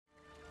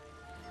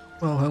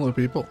Well, hello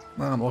people,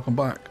 and welcome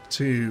back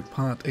to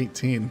part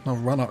 18 of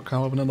Rannoch,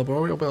 having another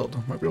Boreal build.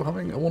 Hope you're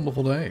having a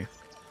wonderful day.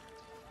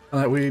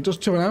 We're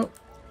just chilling out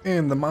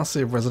in the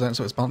massive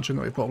residential expansion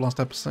that we put up last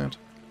episode,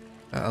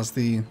 as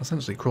the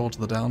essentially crawl to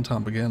the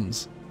downtown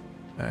begins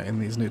in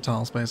these new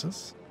tile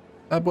spaces.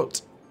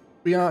 But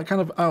we are kind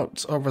of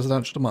out of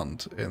residential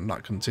demand in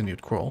that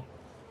continued crawl.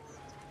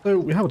 So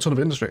we have a ton of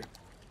industry.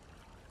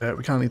 We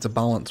kind of need to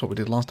balance what we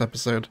did last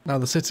episode. Now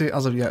the city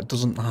as of yet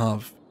doesn't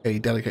have a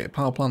dedicated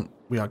power plant.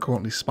 We are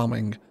currently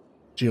spamming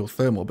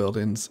geothermal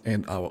buildings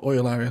in our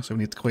oil area, so we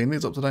need to clean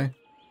these up today.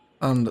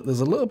 And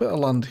there's a little bit of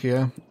land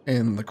here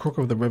in the crook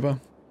of the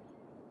river.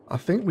 I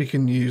think we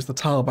can use the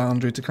tile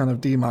boundary to kind of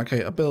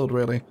demarcate a build,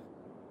 really.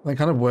 And then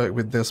kind of work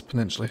with this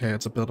peninsula here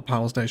to build a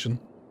power station.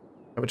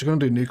 Which we're going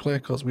to do nuclear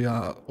because we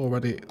are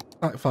already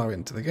quite far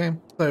into the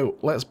game. So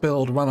let's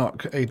build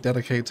Rannoch a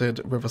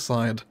dedicated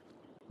riverside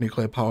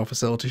nuclear power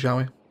facility, shall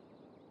we?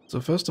 So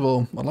first of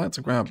all, I'd like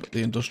to grab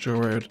the industrial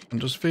road and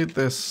just feed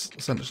this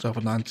essentially off a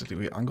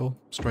 90-degree angle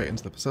straight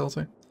into the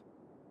facility.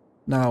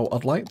 Now,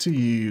 I'd like to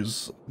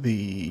use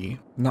the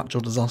natural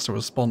disaster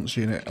response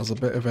unit as a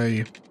bit of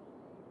a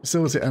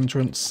facility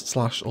entrance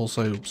slash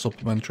also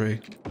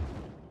supplementary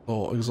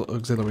or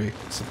auxiliary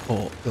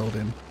support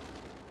building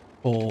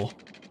for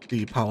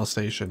the power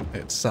station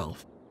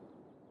itself.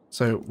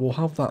 So we'll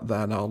have that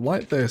there. Now, I'd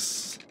like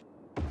this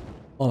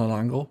on an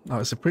angle.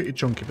 Now, it's a pretty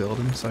chunky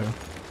building, so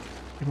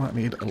you might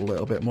need a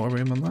little bit more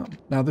room than that.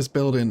 Now this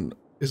building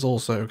is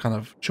also kind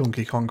of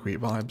chunky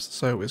concrete vibes,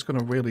 so it's going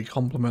to really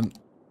complement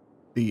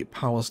the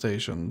power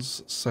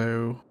stations.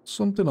 So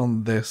something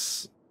on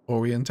this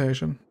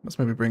orientation. Let's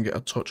maybe bring it a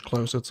touch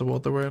closer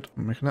toward the road.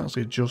 And we can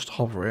actually just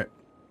hover it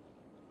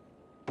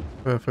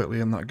perfectly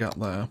in that gap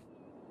there.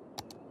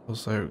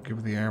 Also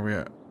give the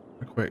area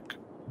a quick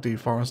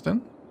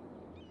deforesting.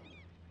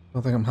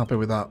 I think I'm happy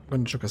with that. I'm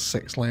going to chuck a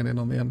 6 lane in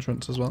on the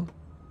entrance as well.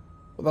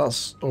 But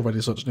that's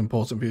already such an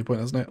important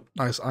viewpoint, isn't it?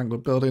 Nice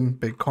angled building,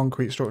 big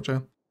concrete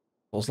structure.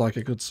 Looks like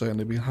it could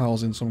certainly be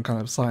housing some kind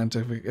of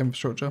scientific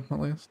infrastructure, at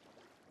least.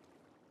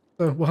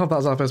 So we'll have that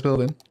as our first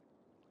building.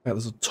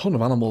 There's a ton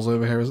of animals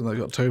over here, isn't there?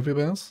 We've got tofu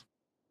bears.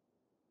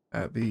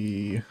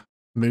 The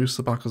moose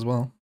are back as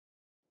well.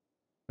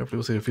 Hopefully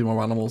we'll see a few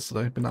more animals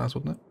today. Be nice,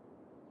 wouldn't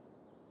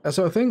it?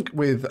 So I think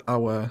with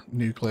our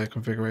nuclear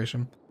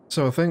configuration,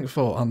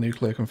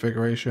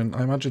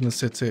 I imagine the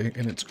city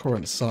in its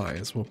current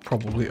size will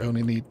probably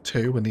only need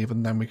 2, and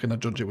even then we can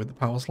adjudge it with the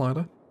power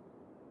slider.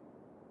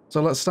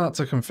 So let's start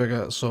to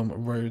configure some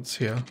roads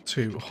here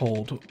to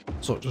hold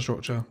such a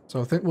structure.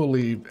 So I think we'll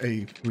leave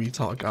a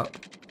retard gap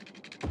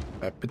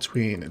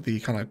between the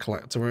kind of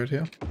collector road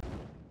here.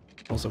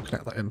 Also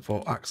connect that in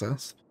for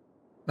access.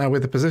 Now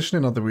with the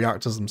positioning of the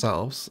reactors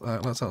themselves,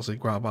 let's actually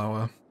grab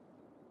our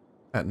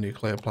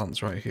nuclear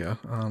plants right here,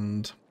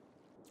 and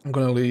I'm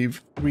going to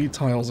leave 3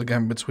 tiles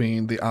again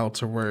between the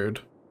outer road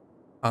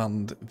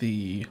and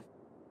the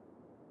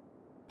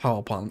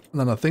power plant.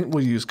 And then I think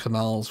we'll use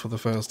canals for the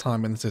first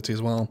time in the city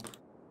as well,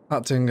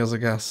 acting as, I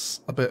guess,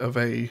 a bit of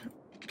a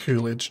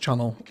coolage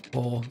channel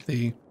for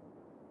the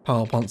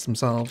power plants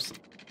themselves.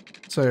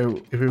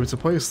 So if we were to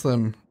place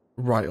them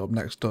right up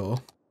next door,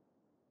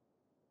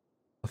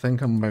 I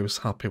think I'm most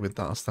happy with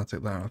that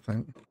aesthetic there, I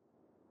think.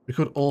 We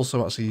could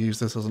also actually use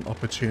this as an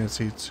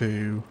opportunity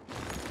to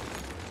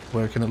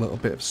work in a little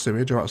bit of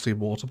sewage or actually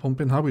water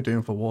pumping. How are we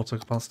doing for water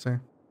capacity?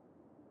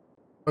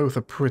 Both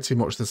are pretty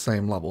much the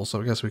same level, so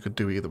I guess we could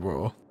do either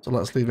or. So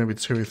let's leave maybe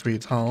 2 or 3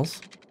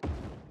 tiles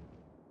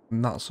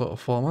in that sort of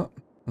format.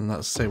 And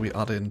let's say we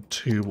add in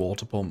 2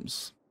 water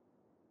pumps,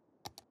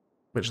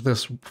 which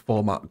this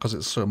format, because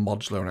it's so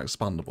modular and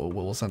expandable,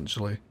 will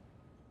essentially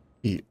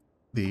keep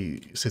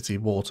the city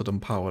watered and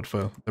powered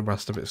for the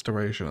rest of its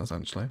duration,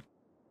 essentially.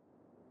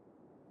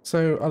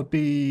 So I'd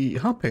be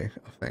happy,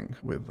 I think,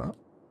 with that.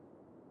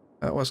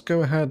 Let's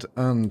go ahead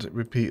and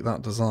repeat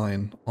that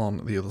design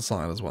on the other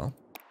side as well.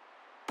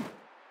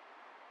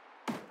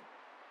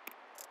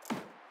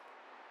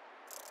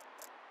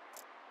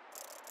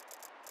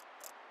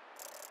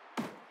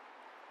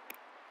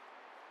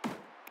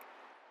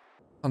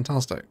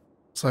 Fantastic.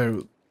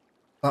 So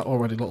that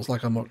already looks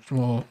like a much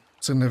more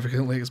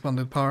significantly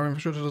expanded power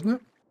infrastructure, doesn't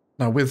it?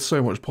 Now with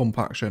so much pump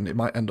action, it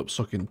might end up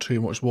sucking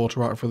too much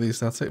water out for the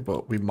aesthetic,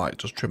 but we might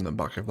just trim them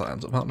back if that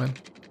ends up happening.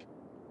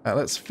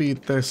 Let's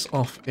feed this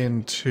off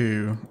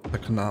into the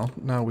canal.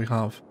 Now we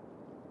have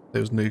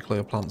those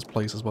nuclear plants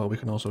placed as well. We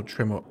can also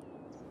trim up.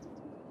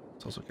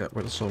 Let's also get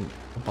rid of some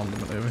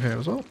abandonment over here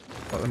as well.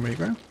 Let them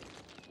regrow.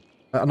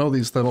 I know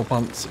these thermal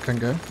plants can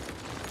go.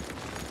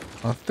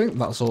 I think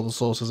that's all the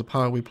sources of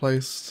power we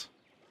placed.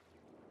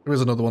 There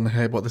is another one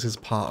here, but this is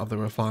part of the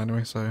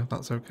refinery, so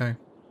that's okay.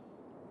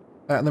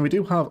 And then we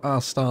do have our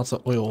starter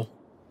oil,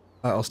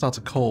 or starter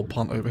coal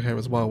plant over here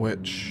as well,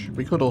 which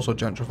we could also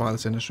gentrify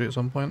this industry at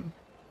some point.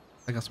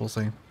 I guess we'll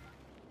see.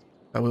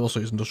 We also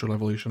use Industrial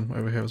Evolution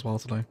over here as well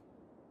today.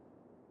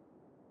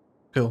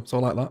 Cool, so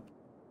I like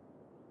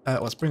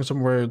that. Let's bring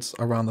some roads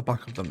around the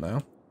back of them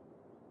now.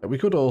 We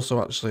could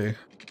also actually...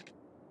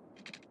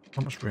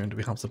 How much room do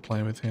we have to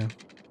play with here?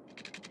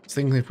 was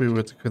thinking if we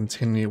were to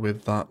continue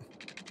with that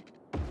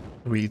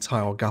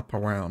 3-tile gap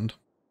around,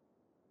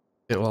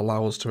 it will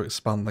allow us to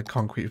expand the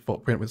concrete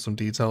footprint with some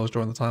details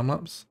during the time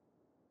lapse.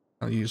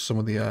 And use some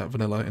of the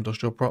vanilla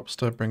industrial props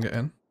to bring it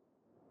in.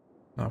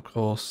 Now, of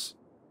course,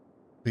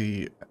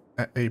 the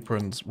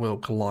aprons will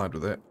collide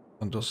with it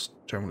and just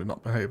generally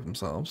not behave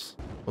themselves.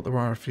 But there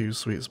are a few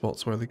sweet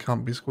spots where they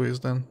can be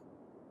squeezed in.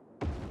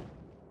 At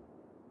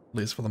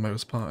least for the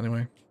most part,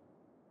 anyway.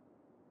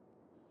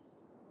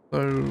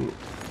 So,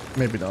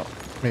 maybe not.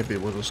 Maybe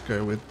we'll just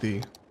go with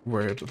the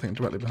road, I think,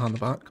 directly behind the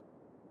back.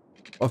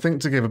 I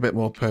think to give a bit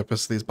more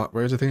purpose to these back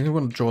roads, I think I'm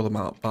going to draw them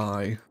out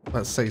by,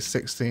 let's say,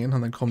 16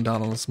 and then come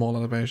down on a small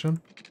elevation. And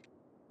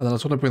then I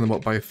just want to bring them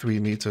up by 3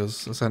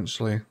 meters,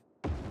 essentially,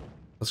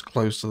 as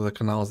close to the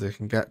canals as they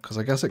can get, because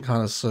I guess it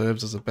kind of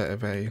serves as a bit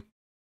of a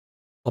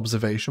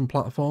observation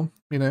platform,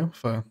 you know,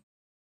 for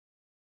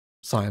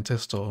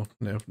scientists or,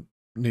 you know,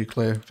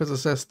 nuclear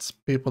physicists,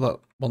 people that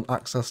want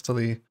access to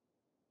the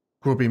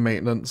grubby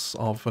maintenance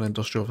of an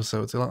industrial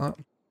facility like that.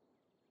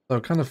 So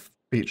kind of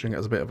featuring it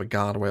as a bit of a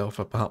guardrail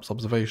for perhaps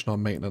observation or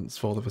maintenance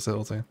for the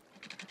facility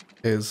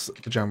is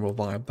the general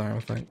vibe there, I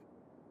think.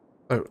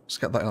 So let's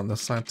get that in on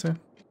this side too.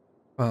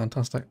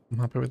 Fantastic, I'm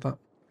happy with that.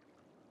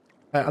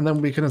 And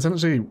then we can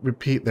essentially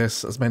repeat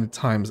this as many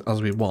times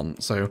as we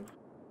want. So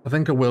I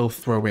think I will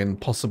throw in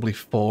possibly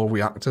 4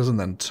 reactors and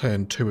then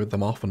turn 2 of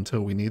them off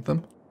until we need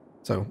them.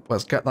 So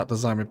let's get that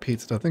design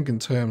repeated. I think in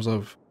terms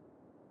of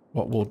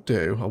what we'll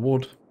do, I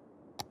would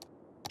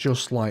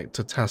just like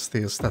to test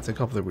the aesthetic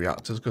of the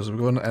reactors because we're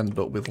going to end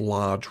up with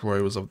large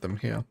rows of them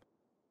here.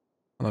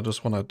 And I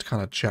just want to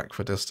kind of check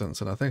for distance,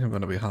 and I think I'm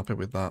going to be happy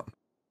with that.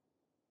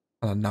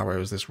 Kind of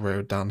narrows this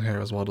road down here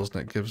as well, doesn't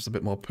it? Gives a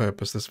bit more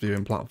purpose, this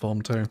viewing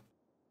platform too.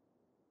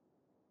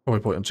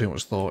 Probably putting too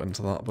much thought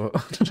into that, but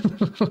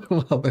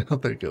I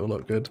think it'll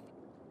look good.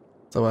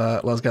 So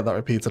let's get that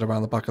repeated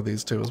around the back of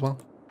these two as well.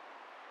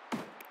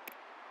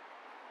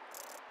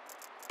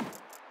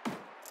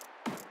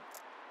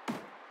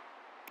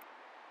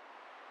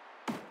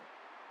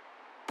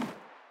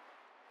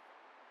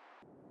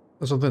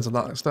 There's something to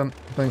that extent,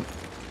 I think.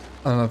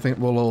 And I think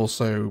we'll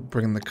also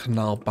bring the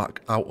canal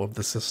back out of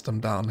the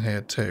system down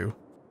here too.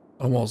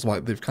 Almost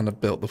like they've kind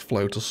of built the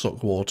flow to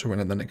suck water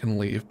in and then it can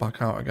leave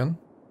back out again.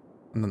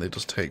 And then they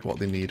just take what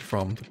they need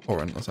from the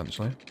current,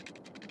 essentially.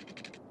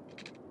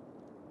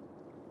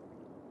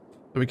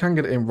 So we can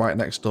get it in right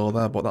next door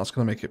there, but that's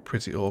going to make it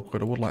pretty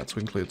awkward. I would like to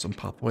include some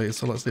pathways,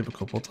 so let's leave a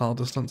couple of tile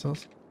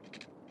distances.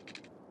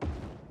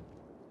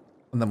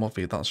 And then we'll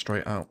feed that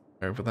straight out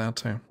over there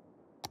too.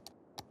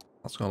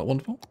 That's going to look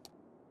wonderful.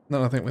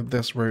 Then I think with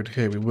this road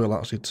here, we will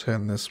actually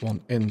turn this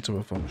one into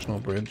a functional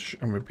bridge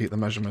and repeat the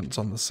measurements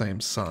on the same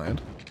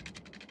side.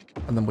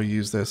 And then we'll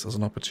use this as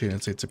an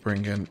opportunity to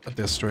bring in a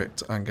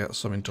district and get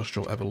some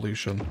industrial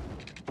evolution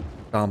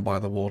down by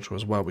the water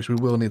as well, which we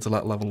will need to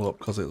let level up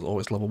because it's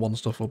always level 1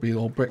 stuff will be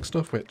all brick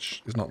stuff,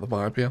 which is not the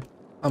vibe here.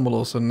 And we'll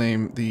also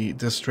name the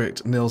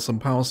district Nielsen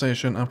Power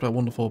Station after a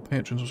wonderful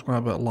Patreon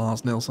subscriber,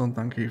 Lars Nielsen.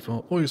 Thank you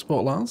for all your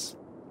support, Lars.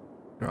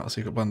 You're out a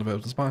secret blend of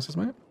herbs and spices,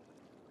 mate.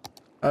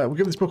 We'll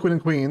give this book Queen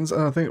and Queens,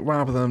 and I think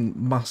rather than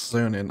mass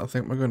zoning, I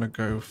think we're going to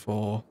go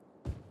for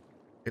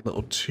a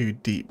little 2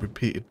 deep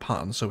repeated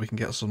pattern so we can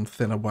get some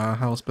thinner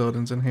warehouse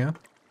buildings in here.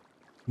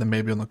 And then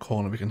maybe on the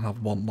corner we can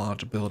have 1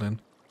 larger building.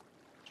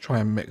 Try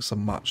and mix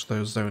and match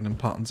those zoning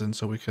patterns in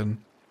so we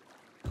can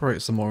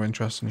create some more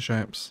interesting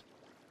shapes.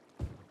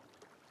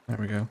 There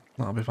we go.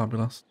 That'll be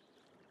fabulous.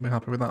 Be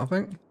happy with that, I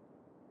think.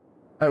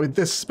 With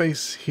this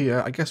space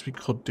here, I guess we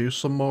could do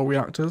some more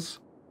reactors.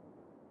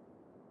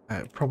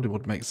 It probably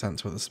would make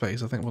sense with the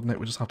space, I think, wouldn't it?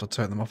 We just have to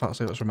turn them off,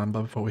 actually. Let's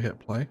remember before we hit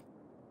play.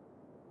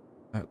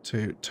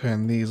 To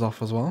turn these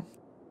off as well.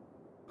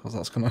 Because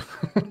that's going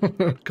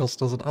to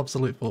cost us an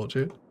absolute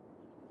fortune.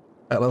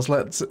 Let's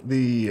let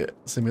the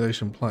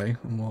simulation play,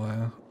 and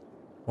we'll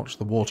watch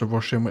the water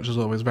rush in, which is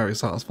always very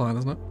satisfying,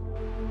 isn't it?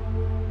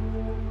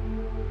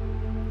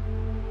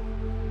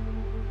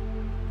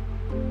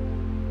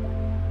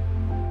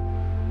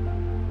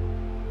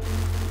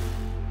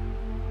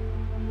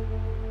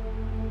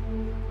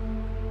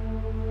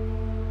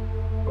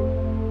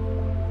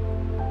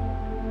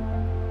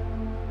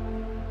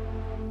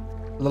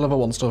 The level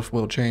 1 stuff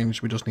will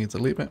change, we just need to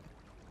leave it.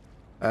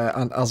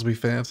 And as we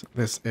feared,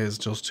 this is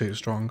just too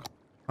strong.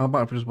 How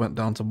about if we just went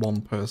down to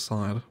 1 per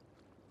side?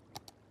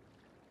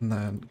 And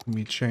then can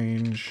we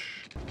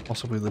change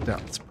possibly the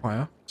depths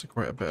prior to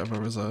create a bit of a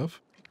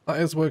reserve? That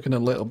is working a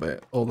little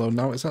bit, although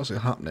now it's actually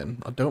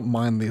happening. I don't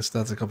mind the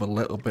aesthetic of a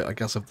little bit, I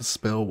guess, of the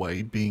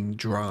spillway being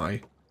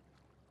dry. I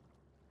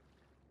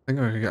think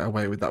I could get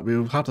away with that.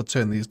 We've had to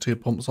turn these 2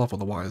 pumps off,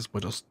 otherwise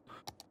we're just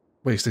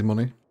wasting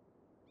money.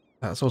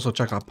 Let's also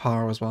check our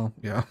power as well.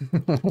 Yeah,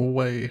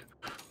 way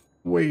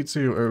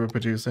too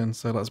overproducing.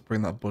 So let's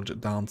bring that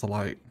budget down to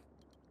like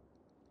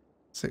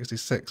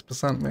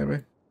 66%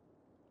 maybe.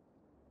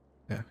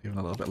 Yeah, even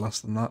a little bit less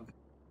than that.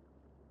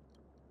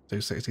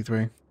 Do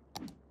 63.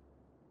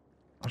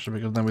 That should be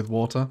good. Then with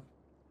water.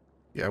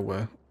 Yeah,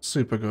 we're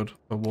super good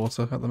for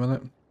water at the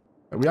minute.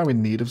 We are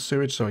in need of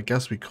sewage, so I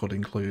guess we could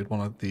include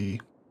one of the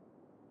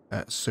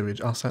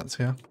sewage assets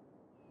here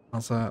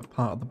as a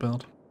part of the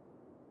build.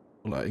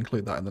 We'll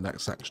include that in the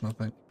next section, I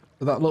think.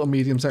 But that little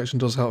medium section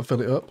does help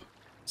fill it up,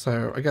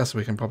 so I guess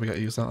we can probably get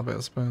used out of it, I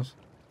suppose.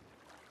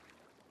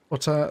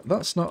 But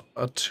that's not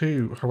a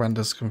too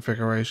horrendous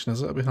configuration,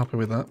 is it? I'll be happy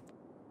with that.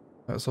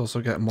 Let's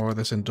also get more of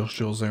this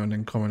industrial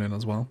zoning coming in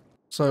as well.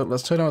 So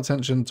let's turn our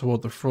attention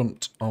toward the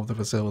front of the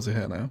facility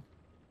here now.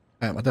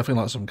 I definitely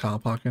like some car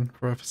parking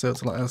for a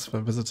facility like this for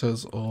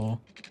visitors or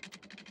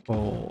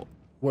for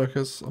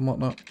workers and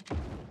whatnot.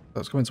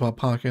 Let's go into our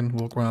parking.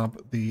 We'll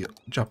grab the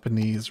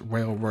Japanese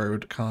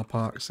railroad car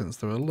park since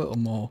they're a little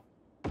more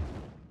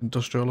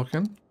industrial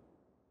looking.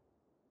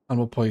 And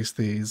we'll place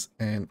these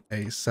in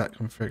a set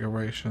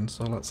configuration.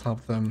 So let's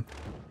have them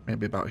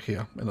maybe about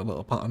here in a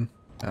little pattern.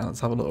 And let's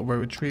have a little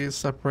row of trees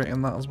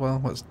separating that as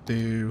well. Let's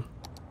do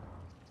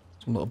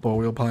some little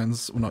boreal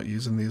pines. We're not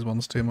using these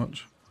ones too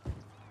much.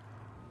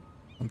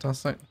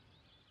 Fantastic.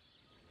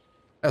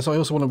 So I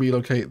also want to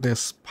relocate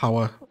this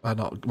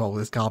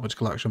this garbage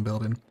collection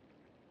building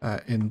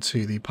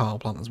into the power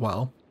plant as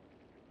well.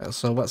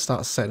 So let's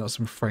start setting up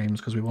some frames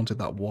because we wanted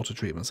that water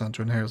treatment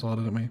center in here as well,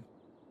 didn't we?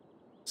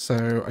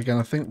 So again,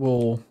 I think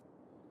we'll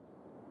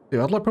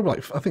do, I'd like probably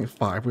like, I think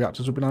 5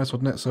 reactors would be nice,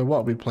 wouldn't it? So what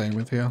are we playing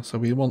with here? So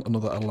we want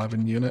another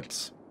 11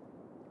 units.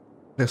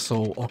 This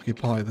will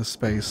occupy the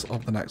space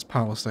of the next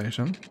power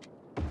station,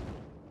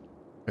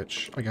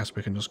 which I guess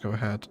we can just go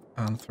ahead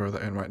and throw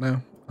that in right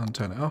now and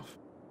turn it off.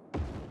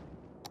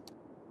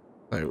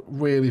 So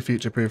really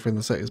future-proofing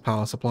the city's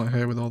power supply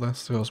here with all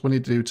this. Because when you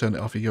do turn it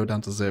off, you go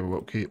down to 0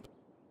 upkeep.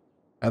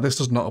 This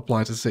does not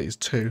apply to Cities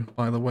 2,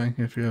 by the way,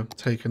 if you're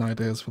taking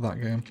ideas for that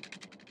game.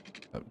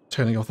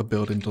 Turning off the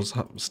building does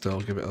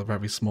still give it a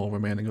very small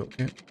remaining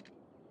upkeep.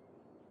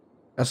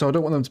 So I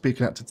don't want them to be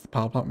connected to the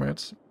power plant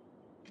roads.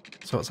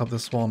 So let's have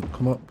this one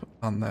come up,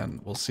 and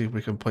then we'll see if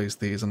we can place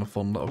these in a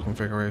fun little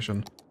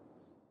configuration.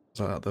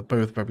 So they're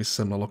both very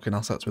similar looking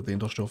assets with the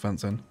industrial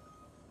fencing.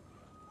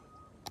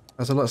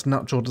 So let's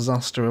natural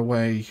disaster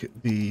away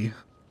the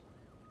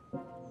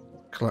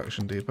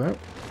collection depot,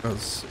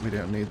 because we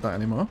don't need that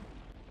anymore.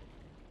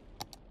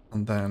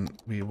 And then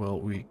we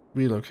will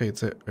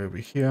relocate it over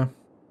here.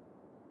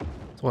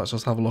 So let's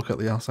just have a look at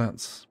the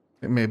assets.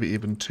 I think maybe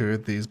even 2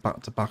 of these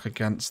back to back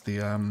against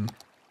the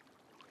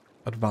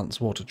advanced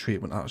water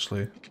treatment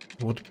actually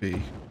would be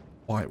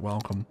quite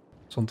welcome.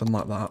 Something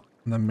like that.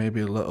 And then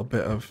maybe a little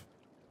bit of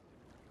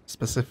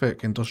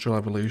specific industrial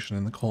evolution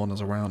in the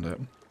corners around it.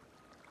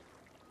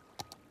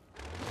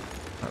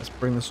 Let's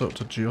bring this up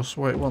to just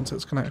where it wants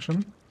its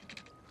connection.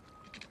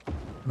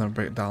 And then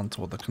bring it down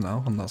toward the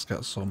canal, and let's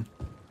get some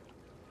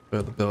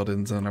further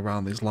buildings in and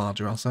around these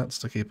larger assets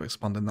to keep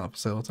expanding that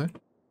facility.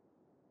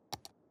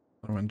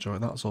 I enjoy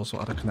that. Let's also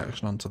add a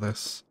connection onto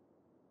this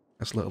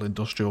little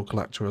industrial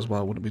collector as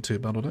well. Wouldn't be too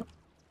bad, would it?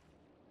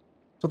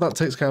 So that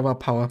takes care of our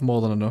power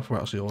more than enough. We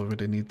actually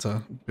already need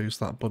to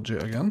boost that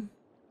budget again.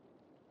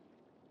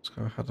 Let's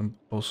go ahead and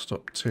boost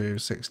up to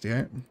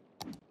 68.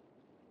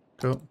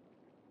 Cool.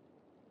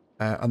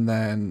 And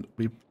then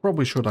we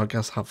probably should, I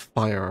guess, have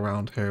fire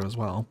around here as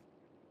well.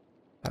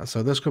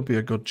 So this could be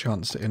a good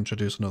chance to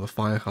introduce another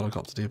fire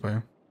helicopter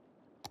depot.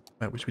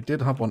 Which we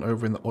did have one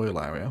over in the oil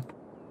area.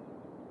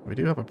 We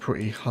do have a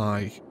pretty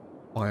high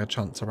fire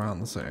chance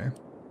around the city.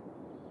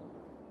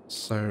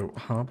 So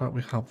how about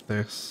we have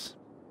this?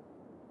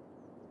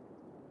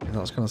 Yeah,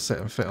 that's going to sit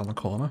and fit on the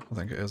corner. I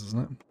think it is,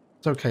 isn't it?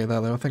 It's okay there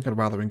though. I think I'd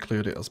rather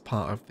include it as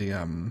part of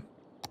the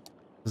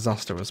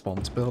disaster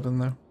response building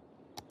though.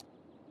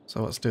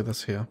 So let's do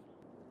this here.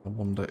 I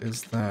wonder,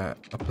 is there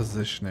a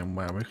positioning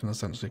where we can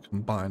essentially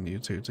combine you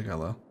two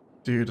together?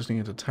 Do you just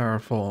need to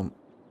terraform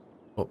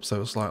up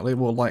so slightly?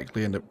 We'll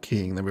likely end up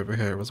keying the river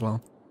here as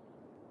well.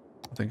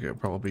 I think it would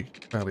probably be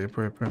fairly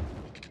appropriate.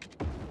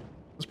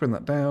 Let's bring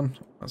that down.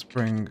 Let's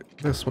bring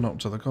this one up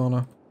to the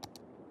corner.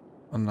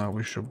 And now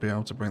we should be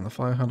able to bring the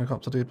fire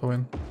helicopter depot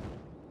in.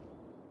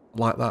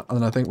 Like that. And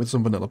then I think with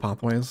some vanilla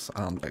pathways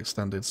and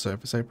extended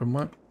surface apron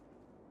work,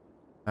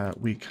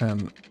 we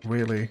can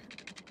really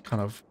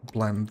kind of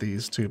blend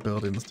these two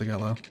buildings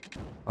together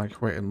by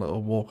creating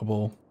little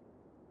walkable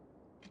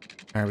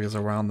areas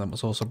around them.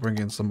 Let's also bring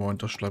in some more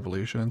industrial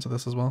evolution into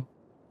this as well.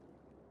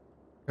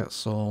 Get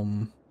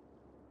some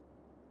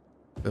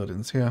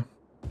buildings here.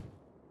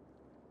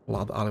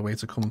 Allow the alleyway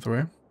to come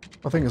through.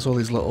 I think it's all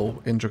these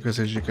little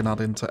intricacies you can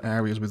add into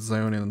areas with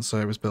zoning and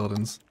service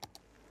buildings.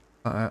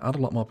 Add a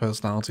lot more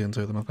personality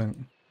into them, I think.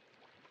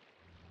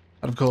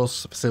 And of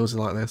course, a facility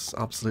like this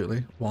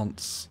absolutely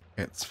wants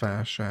its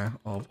fair share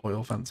of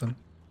oil fencing,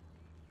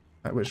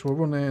 which we'll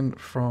run in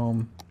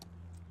from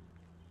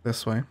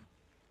this way.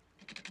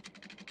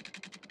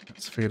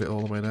 Let's feed it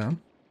all the way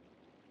down.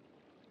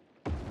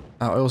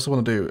 Now, I also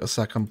want to do a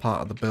second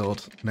part of the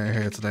build near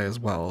here today as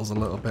well, as a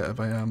little bit of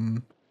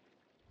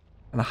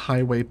a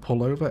highway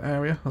pullover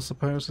area, I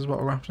suppose, is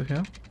what we're after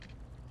here.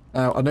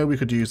 Now, I know we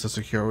could use the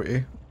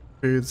security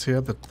booths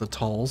here, the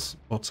tolls,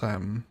 but I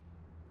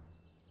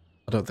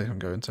don't think I'm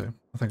going to.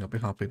 I think I'll be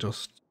happy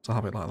just to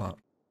have it like that.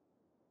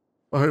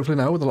 But hopefully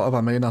now with a lot of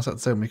our main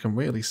assets in, we can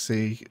really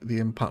see the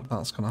impact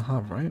that's going to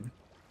have, right?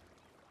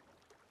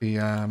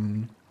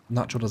 The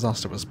natural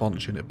disaster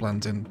response unit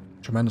blends in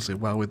tremendously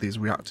well with these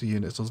reactor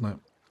units, doesn't it?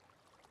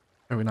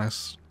 Very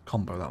nice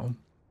combo, that one.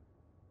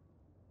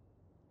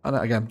 And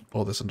again,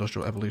 all this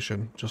industrial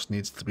evolution just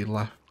needs to be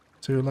left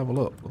to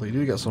level up. Although you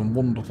do get some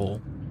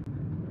wonderful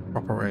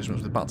proper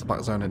arrangements with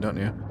back-to-back zoning, don't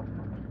you?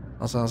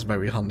 That's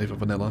very handy for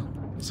vanilla.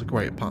 It's a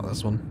great part of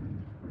this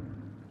one.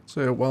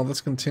 So while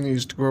this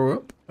continues to grow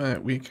up,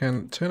 we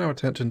can turn our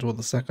attention toward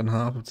the second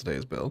half of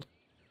today's build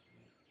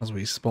as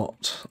we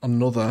spot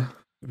another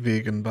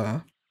vegan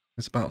bear.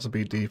 It's about to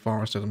be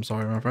deforested, I'm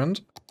sorry my friend.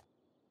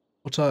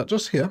 But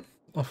just here,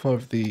 off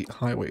of the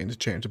highway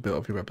interchange I built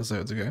a few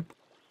episodes ago,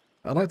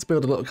 I'd like to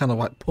build a little kind of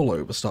like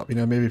pullover stop, you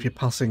know, maybe if you're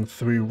passing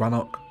through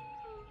Rannoch,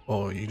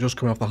 or you're just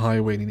coming off the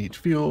highway and you need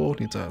fuel,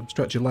 need to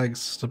stretch your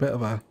legs. It's a bit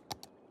of a, I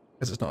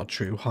guess it's not a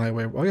true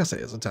highway, well I guess it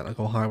is a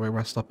technical highway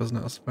rest stop, isn't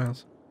it, I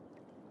suppose.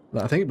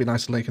 But I think it'd be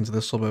nice to link into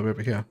this suburb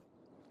over here.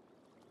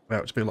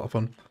 That would be a lot of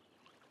fun.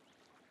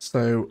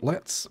 So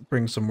let's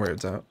bring some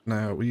roads out.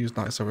 Now we use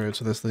nicer roads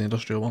for this than the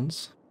industrial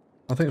ones.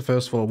 I think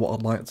first of all what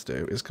I'd like to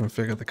do is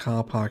configure the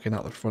car parking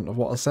out the front of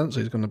what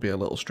essentially is going to be a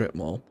little strip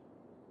mall.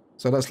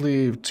 So let's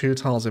leave 2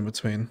 tiles in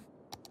between.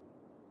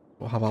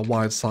 We'll have our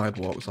wide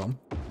sidewalks on.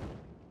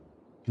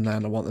 And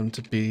then I want them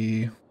to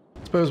be,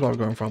 I suppose while we're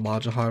going for a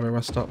larger highway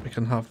rest stop, we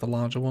can have the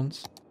larger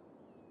ones.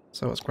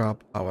 So let's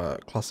grab our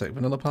classic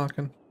vanilla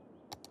parking.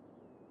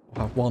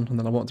 We'll have one, and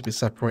then I want it to be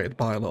separated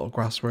by a little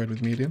grass road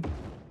with median.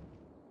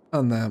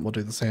 And then we'll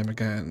do the same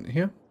again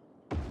here.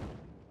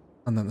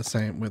 And then the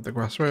same with the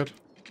grass road.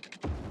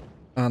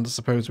 And I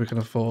suppose we can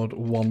afford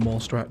one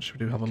more stretch. We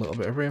do have a little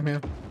bit of room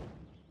here.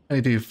 And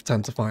you do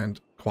tend to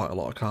find quite a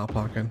lot of car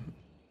parking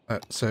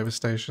at service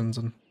stations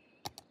and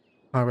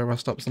highway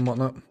rest stops and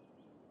whatnot.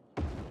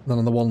 And then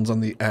on the ones on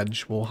the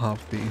edge, we'll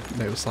have the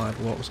no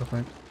sidewalks, I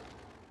think.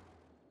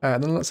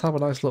 And then let's have a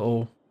nice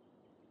little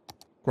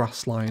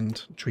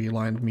grass-lined,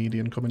 tree-lined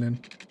median coming in.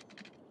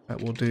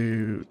 We'll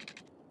do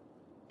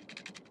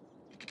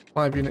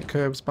 5 unit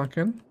curves back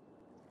in.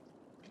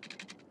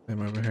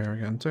 Same over here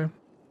again too.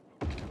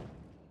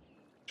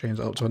 Change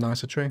it up to a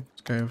nicer tree.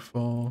 Let's go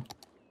for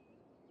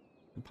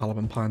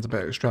Palaven pine's a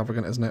bit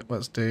extravagant, isn't it?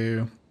 Let's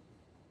do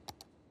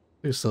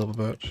silver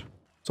birch.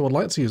 So I'd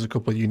like to use a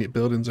couple of unit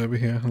buildings over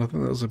here, and I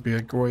think this would be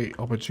a great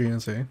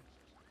opportunity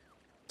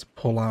to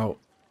pull out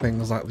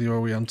things like the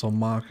Oriental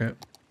Market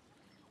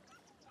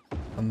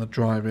and the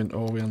drive-in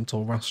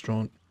Oriental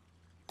Restaurant.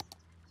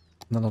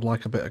 And then I'd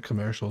like a bit of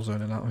commercial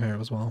zoning out here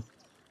as well.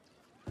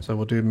 So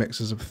we'll do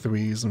mixes of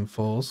 3s and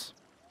 4s.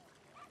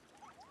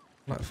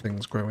 Let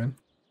things grow in.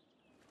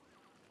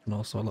 And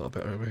also a little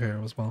bit over here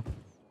as well.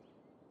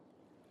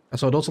 And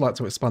so I'd also like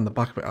to expand the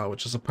back of it out,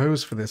 which I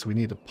suppose for this we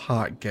need a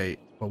park gate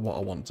for what I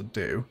want to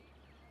do.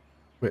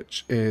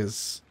 Which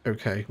is,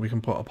 okay, we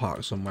can put a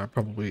park somewhere,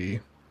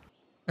 probably,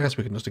 I guess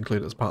we can just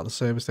include it as part of the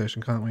service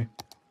station, can't we?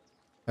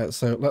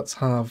 So let's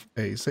have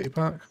a city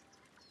park.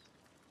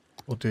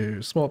 We'll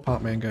do small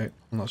park main gate,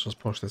 and let's just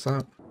push this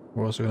out.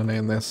 We're also going to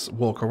name this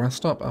Walker Rest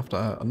Stop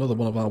after another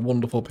one of our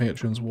wonderful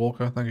patrons,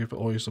 Walker. Thank you for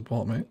all your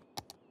support, mate.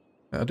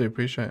 I do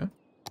appreciate it.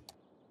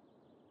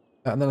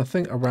 And then I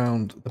think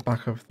around the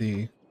back of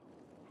the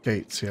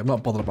gates here, I'm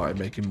not bothered about it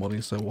making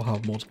money, so we'll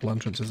have multiple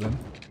entrances in.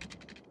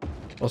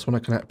 I also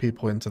want to connect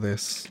people into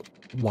this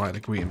wider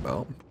green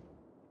belt.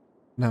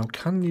 Now,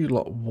 can you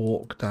lot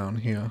walk down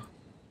here?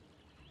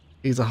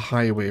 These are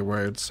highway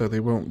roads, so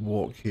they won't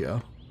walk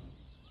here.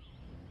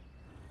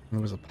 There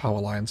was a power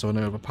line, so an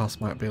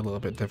overpass might be a little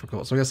bit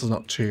difficult. So I guess there's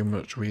not too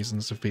much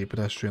reasons to feed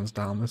pedestrians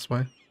down this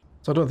way.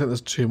 So I don't think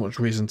there's too much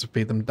reason to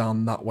feed them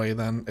down that way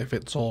then, if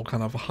it's all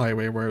kind of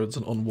highway roads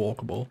and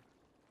unwalkable.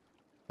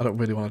 I don't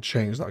really want to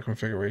change that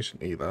configuration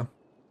either.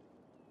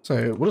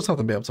 So we'll just have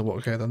them be able to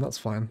walk here then, that's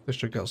fine. This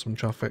should get some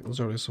traffic. There's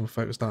already some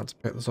folks starting to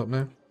pick this up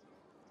now.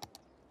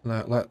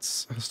 Now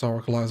let's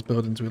historicalize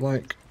buildings we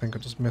like. I think I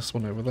just missed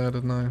one over there,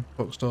 didn't I?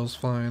 Bookstore's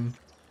fine.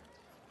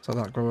 Let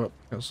that grow up.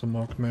 Get some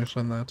more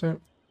commercial in there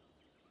too.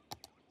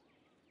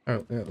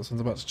 Oh, yeah, this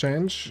one's about to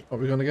change. What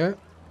are we going to get?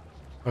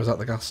 Oh, is that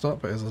the gas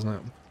stop? It is, isn't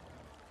it?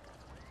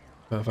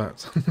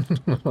 Perfect.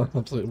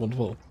 Absolutely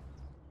wonderful.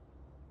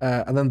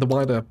 And then the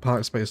wider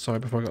park space, sorry,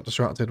 before I got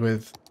distracted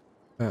with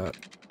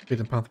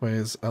feeding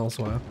pathways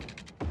elsewhere.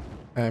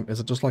 Is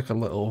it just like a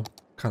little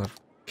kind of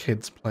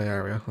kids play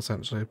area,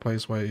 essentially? A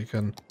place where you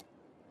can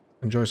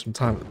enjoy some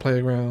time at the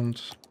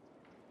playground,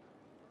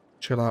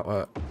 chill out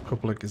at a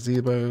couple of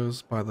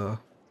gazebos by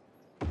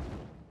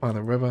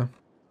the river.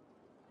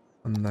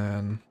 And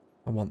then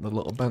I want the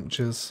little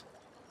benches.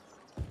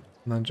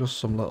 And then just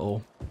some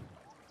little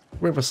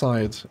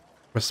riverside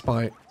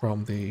respite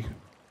from the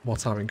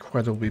what are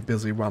incredibly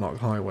busy Rannoch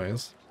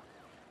highways.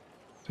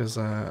 Which is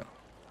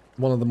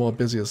one of the more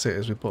busiest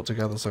cities we've put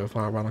together so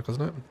far, Rannoch,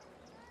 isn't it?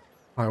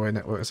 Highway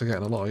networks are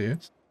getting a lot of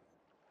use.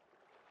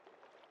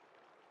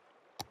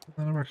 And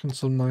then I reckon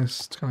some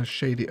nice kind of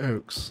shady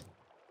oaks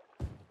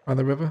by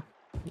the river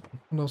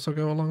can also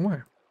go a long way.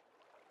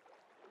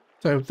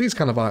 So these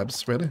kind of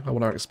vibes, really. I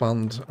want to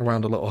expand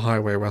around a little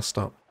highway rest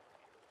stop.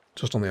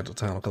 Just on the edge of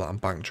town. Look at that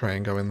embanked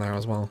train going there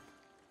as well.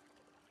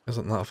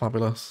 Isn't that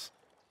fabulous?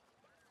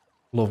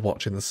 Love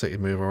watching the city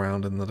move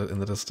around in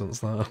the distance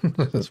there.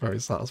 It's very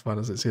satisfying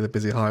as you see the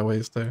busy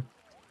highways too.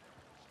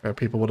 Where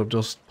people would have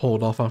just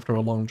pulled off after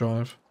a long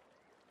drive.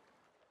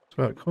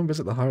 So come and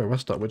visit the highway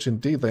rest stop, which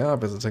indeed they are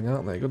visiting,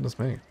 aren't they? Goodness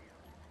me.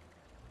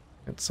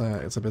 It's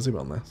a busy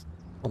one, this.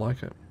 I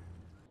like it.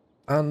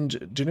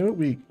 And do you know what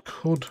we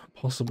could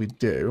possibly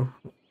do?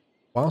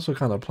 Whilst we're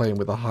kind of playing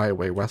with the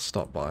highway rest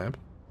stop vibe,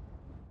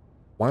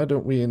 why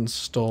don't we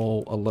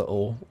install a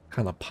little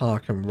kind of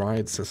park and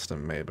ride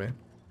system maybe?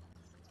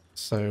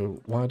 So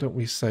why don't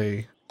we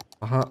say,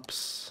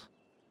 perhaps,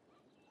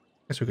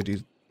 I guess we could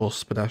use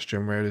bus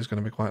pedestrian road is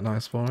going to be quite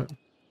nice for it.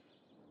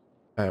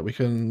 We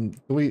can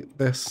delete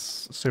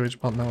this sewage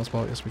plant now as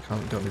well. Yes, we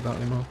can't, don't need that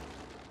anymore.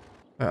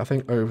 I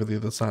think over the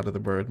other side of the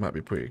road might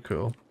be pretty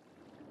cool.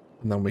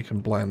 And then we can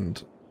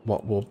blend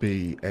what will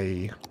be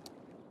a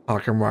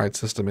park and ride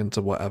system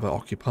into whatever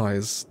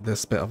occupies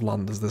this bit of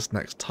land as this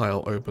next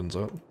tile opens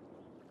up.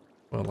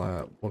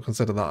 We'll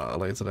consider that at a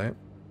later date.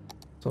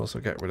 Let's also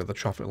get rid of the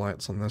traffic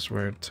lights on this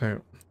road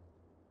too.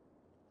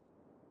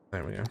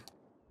 There we go.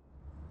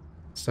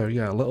 So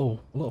yeah, a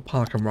little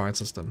park and ride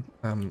system.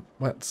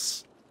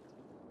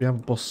 We have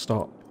a bus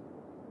stop.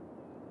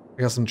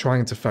 I guess I'm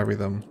trying to ferry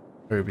them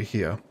over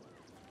here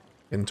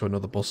into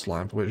another bus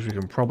line, for which we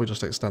can probably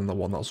just extend the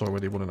one that's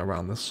already running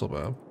around this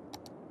suburb.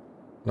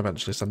 And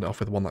eventually send it off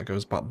with one that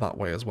goes back that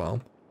way as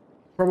well.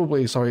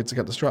 Probably, sorry to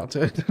get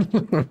distracted.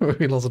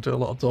 We also do a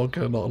lot of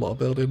talking, not a lot of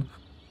building.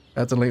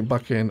 To link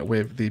back in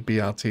with the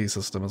BRT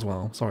system as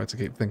well. Sorry to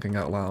keep thinking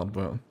out loud,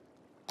 but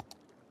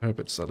I hope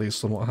it's at least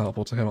somewhat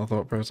helpful to hear my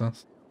thought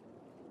process.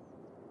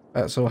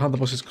 So we'll have the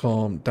buses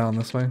come down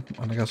this way,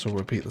 and I guess we'll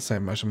repeat the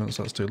same measurements.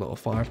 Let's do little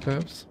 5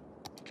 curves.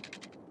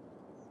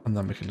 And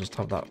then we can just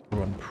have that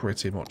run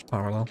pretty much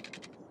parallel.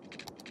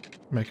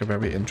 Make a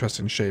very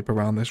interesting shape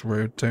around this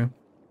road too.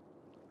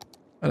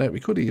 And we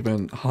could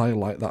even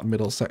highlight that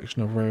middle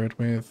section of road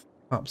with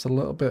perhaps a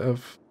little bit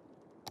of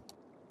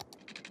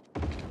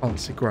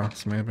fancy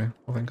grass maybe.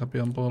 I think I'd be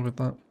on board with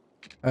that.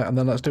 And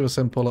then let's do a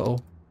simple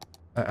little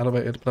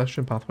elevated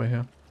pedestrian pathway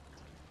here.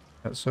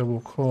 So we'll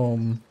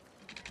come...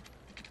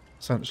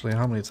 Essentially,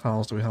 how many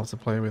tiles do we have to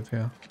play with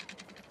here?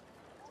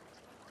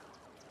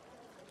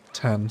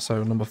 10,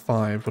 so number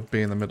 5 would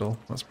be in the middle.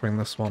 Let's bring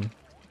this one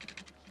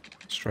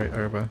straight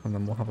over, and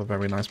then we'll have a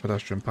very nice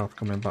pedestrian path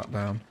coming back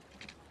down.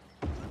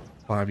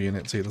 5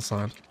 units either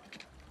side.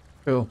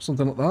 Cool,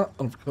 something like that.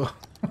 And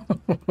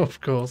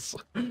of course,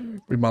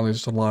 we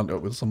managed to line it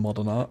up with some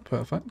modern art.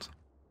 Perfect.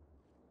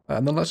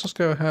 And then let's just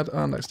go ahead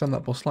and extend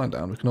that bus line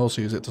down. We can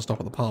also use it to stop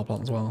at the power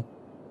plant as well.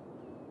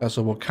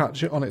 So we'll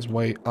catch it on its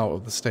way out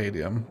of the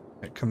stadium.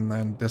 It can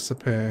then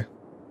disappear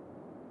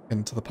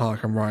into the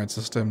park and ride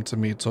system to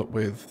meet up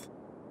with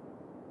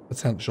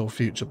potential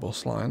future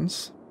bus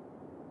lines,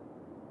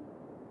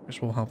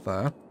 which we'll have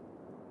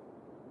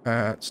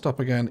there. Stop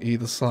again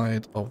either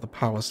side of the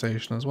power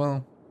station as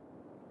well.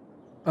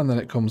 And then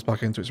it comes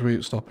back into its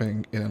route,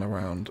 stopping in and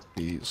around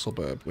the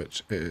suburb,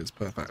 which is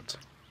perfect.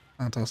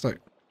 Fantastic.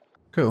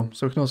 Cool.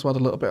 So we can also add a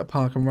little bit of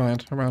park and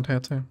ride around here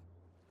too.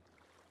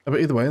 But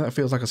either way, that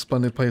feels like a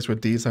splendid place for a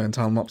detail in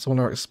town maps. I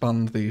want to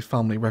expand the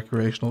family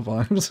recreational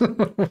vibes.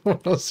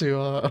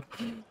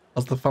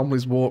 As the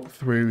families walk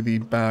through the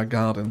Bear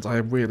Gardens, I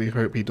really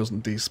hope he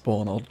doesn't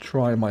despawn. I'll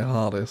try my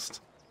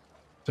hardest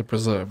to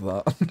preserve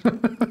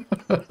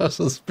that.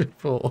 As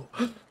people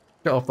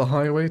get off the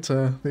highway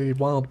to the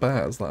wild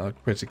bears that are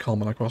pretty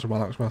common across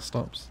Rannoch's rest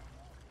stops.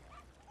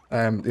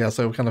 Yeah,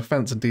 so we kind of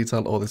fence and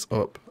detail all this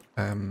up.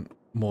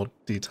 More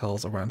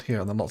details around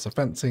here, and then lots of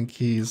fencing,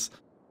 keys,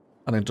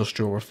 and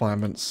industrial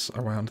refinements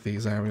around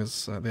these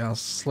areas. They are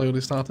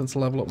slowly starting to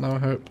level up now, I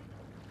hope.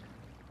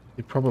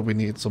 You probably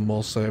need some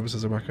more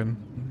services, I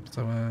reckon.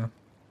 So,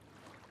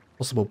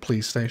 possible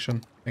police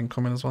station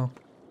incoming as well.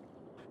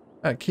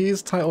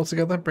 Keys tight all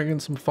together, bring in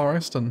some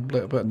forest and a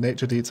little bit of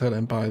nature detail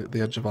in by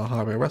the edge of our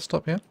highway rest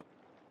stop here.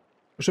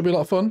 Which should be a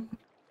lot of fun.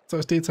 So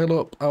let's detail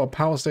up our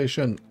power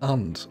station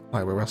and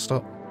highway rest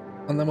stop,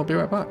 and then we'll be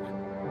right back.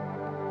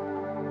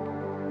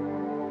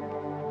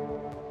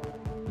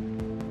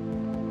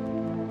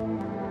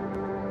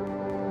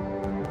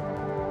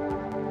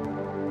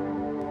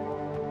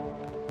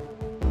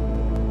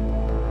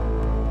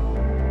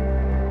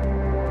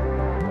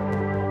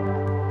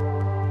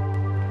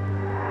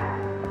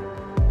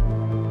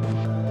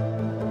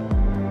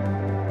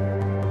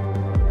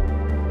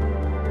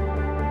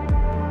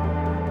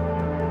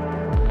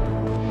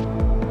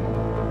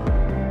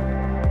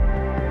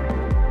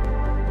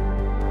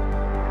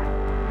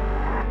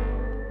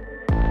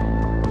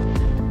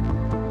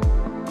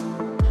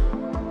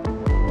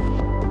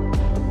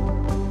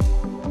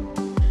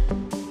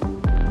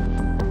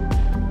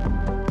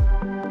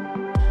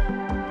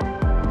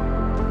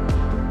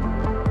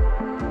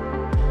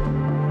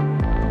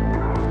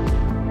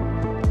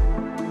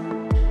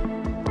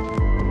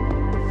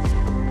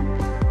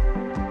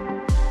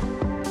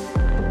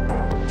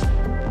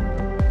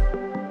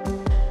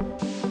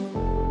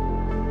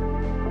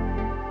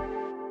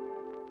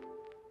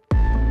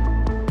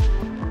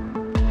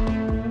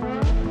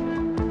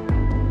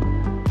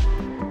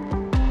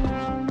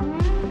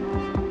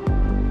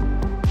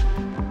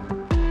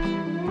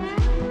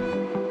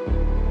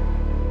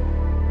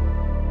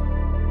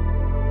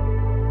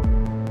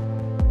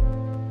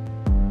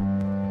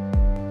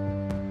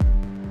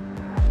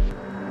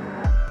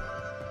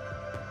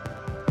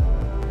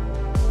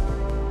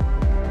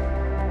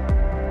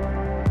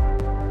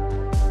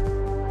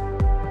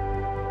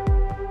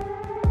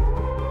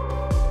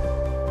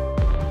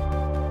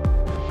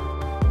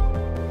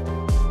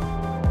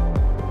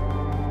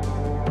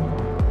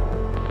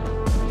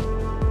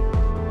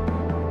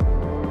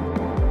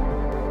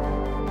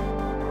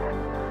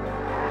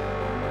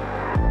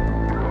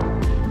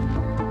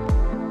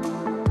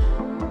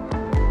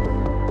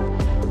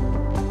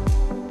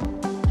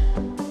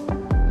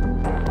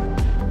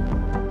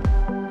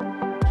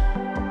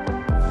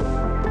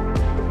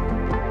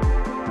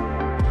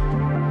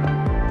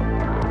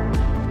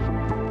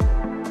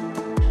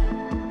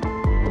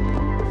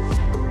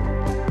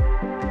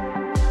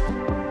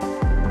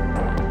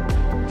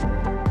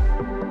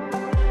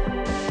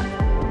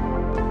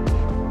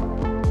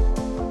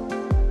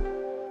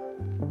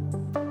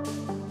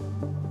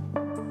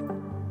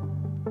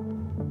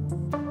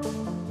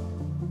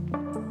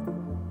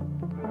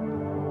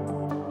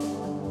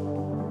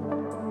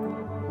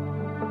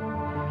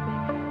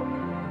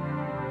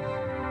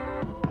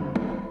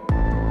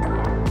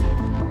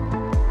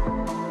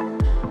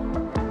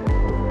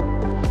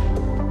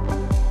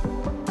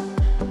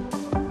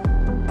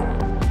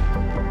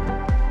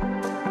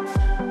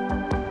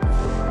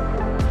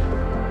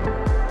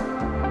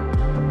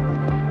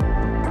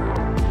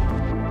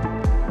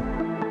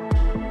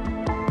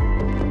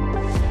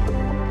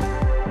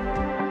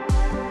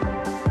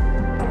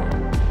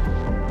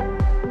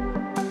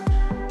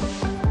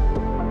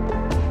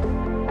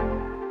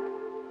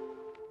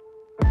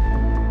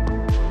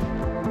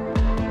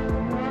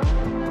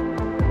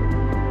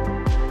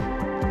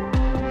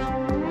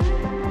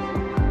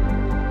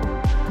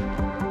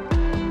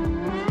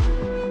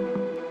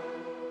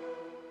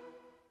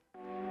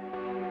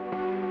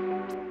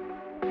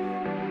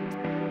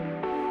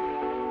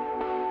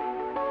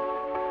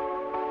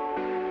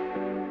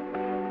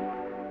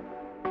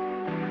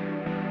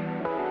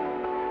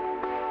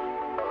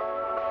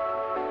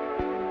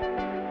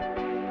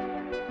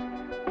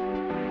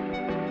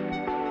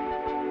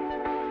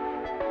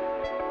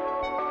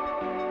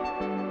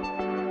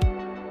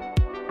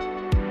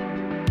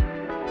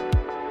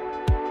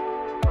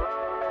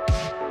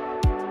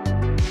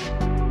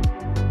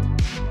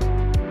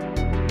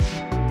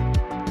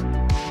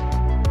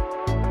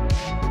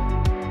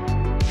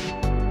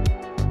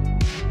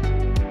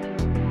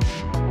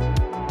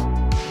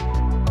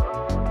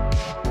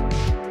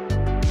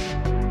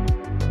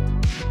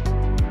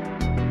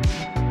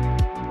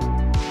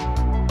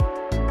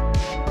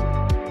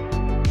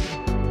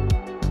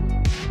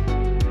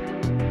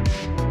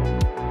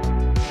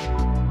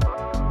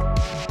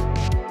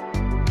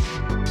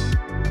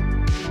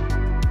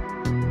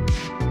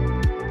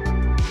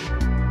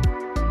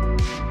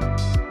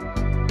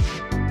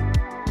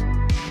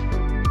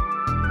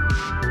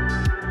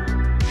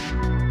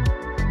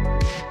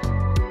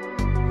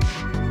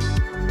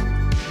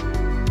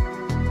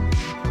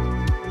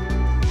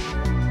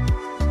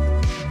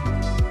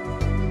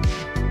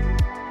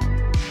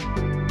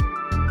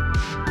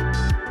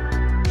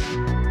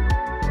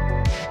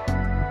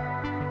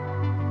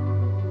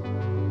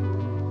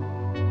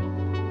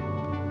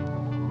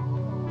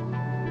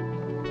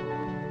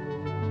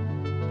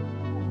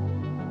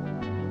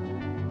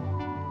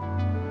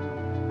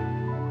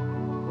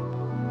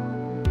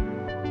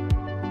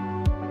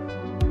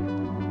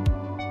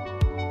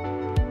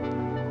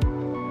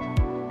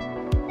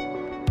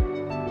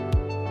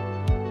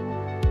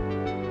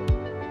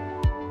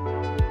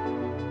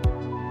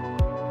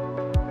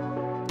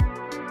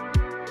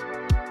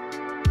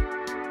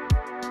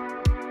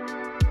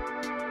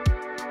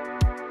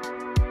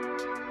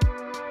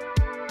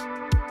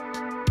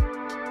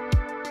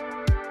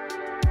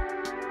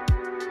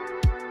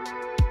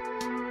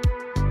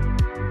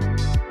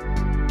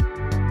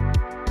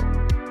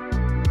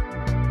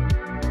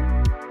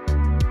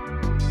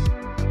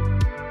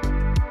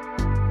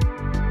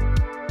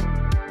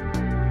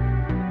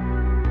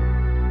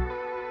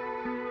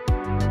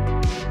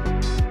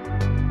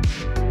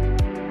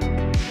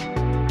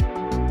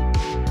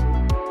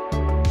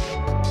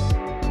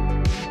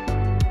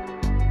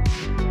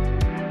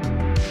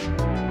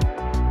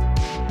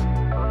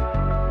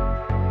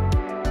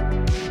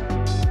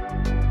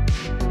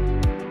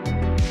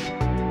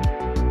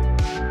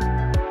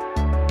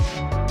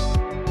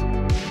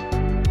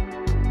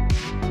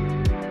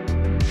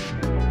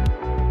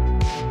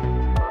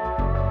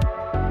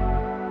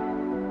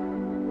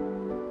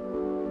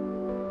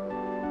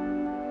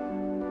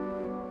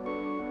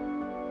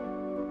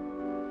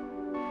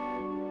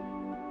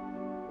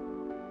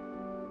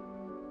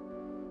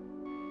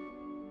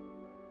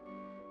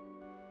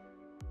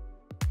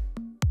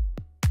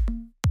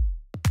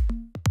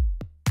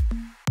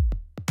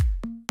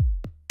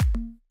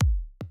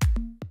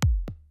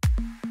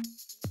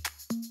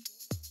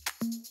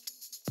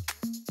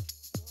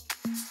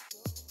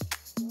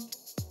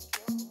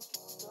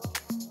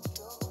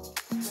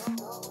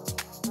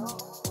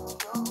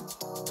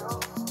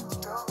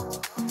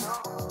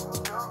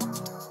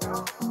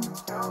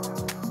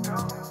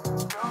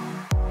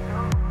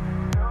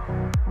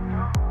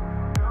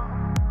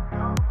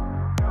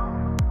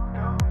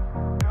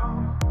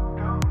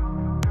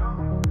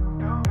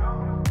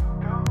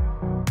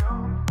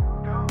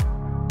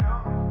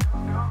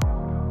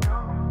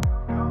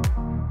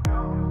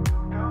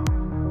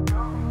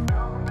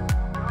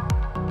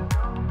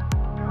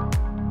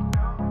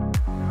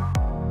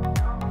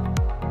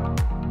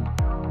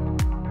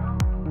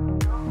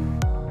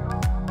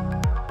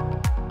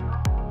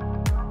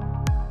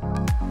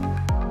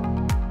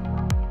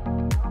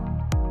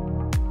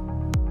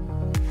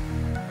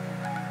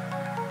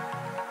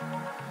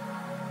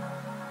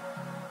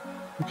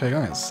 Okay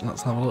guys,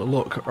 let's have a little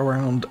look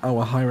around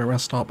our highway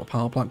rest stop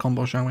power plant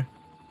combo, shall we?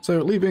 So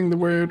leaving the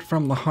road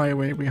from the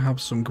highway, we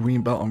have some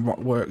green belt and rock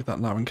work that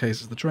now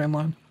encases the train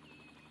line.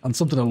 And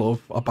something I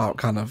love about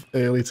kind of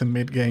early to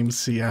mid-game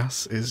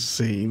CS is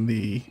seeing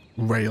the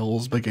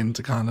rails begin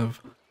to kind of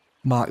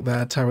mark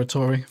their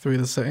territory through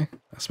the city,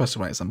 especially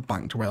when it's a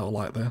banked rail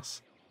like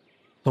this.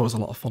 It's always a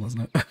lot of fun,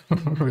 isn't it? I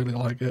really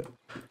like it.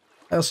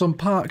 Some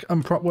park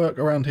and prop work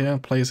around here,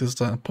 places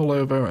to pull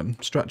over and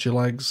stretch your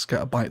legs,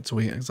 get a bite to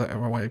eat, etc.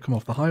 while you come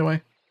off the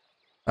highway.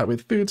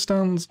 With food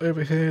stands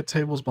over here,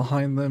 tables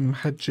behind them,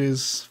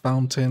 hedges,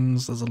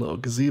 fountains, there's a little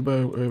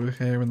gazebo over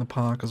here in the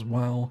park as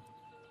well.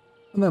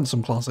 And then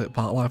some classic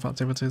park life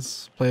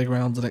activities.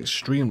 Playgrounds, an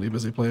extremely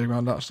busy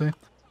playground actually. For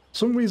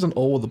some reason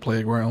all of the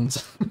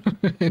playgrounds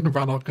in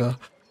Rannoch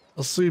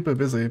are super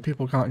busy,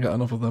 people can't get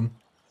enough of them.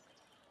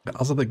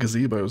 As are the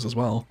gazebos as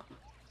well.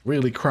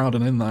 Really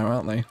crowding in there,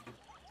 aren't they?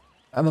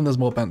 And then there's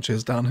more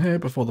benches down here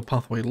before the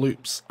pathway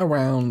loops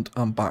around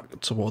and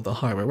back toward the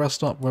highway rest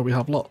stop, where we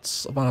have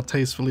lots of our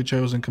tastefully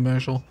chosen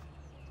commercial.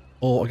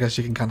 Or I guess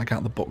you can kind of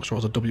count the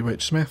bookstores of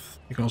WH Smith.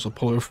 You can also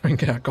pull over and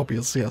get a copy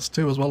of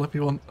CS2 as well if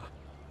you want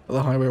at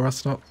the highway rest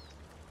stop.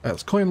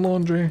 It's coin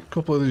laundry, a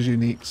couple of these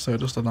unique, so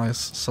just a nice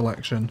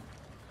selection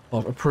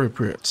of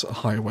appropriate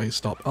highway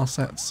stop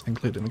assets,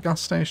 including the gas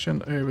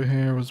station over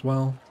here as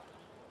well.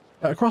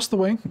 Across the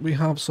way, we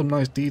have some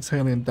nice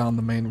detailing down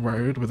the main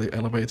road with the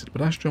elevated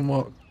pedestrian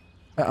walk.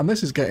 And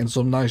this is getting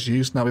some nice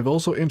use now. We've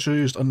also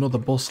introduced another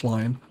bus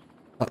line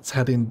that's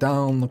heading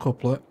down the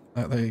couplet.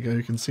 There you go,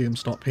 you can see him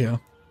stop here.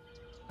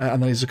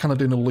 And then he's kind of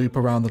doing a loop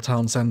around the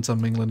town centre,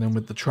 mingling in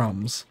with the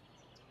trams.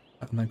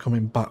 And then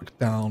coming back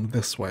down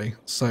this way.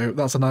 So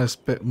that's a nice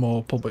bit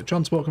more public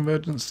transport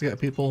convergence to get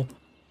people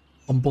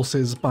on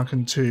buses back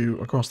into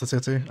across the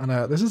city. And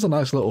this is a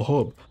nice little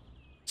hub.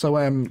 So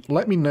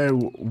let me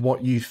know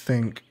what you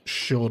think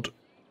should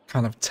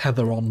kind of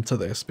tether on to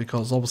this,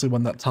 because obviously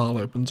when that tile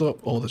opens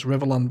up, all this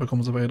Riverland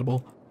becomes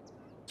available.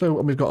 So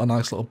we've got a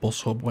nice little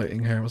bus hub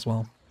waiting here as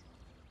well.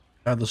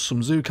 There's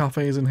some zoo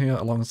cafes in here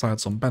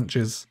alongside some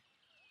benches.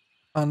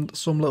 And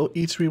some little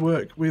eatery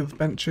work with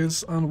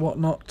benches and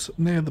whatnot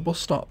near the bus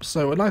stop.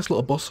 So a nice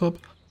little bus hub.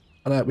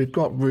 And we've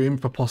got room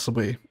for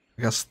possibly,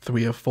 I guess,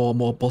 3 or 4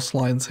 more bus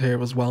lines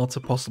here as well to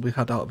possibly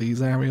head out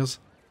these areas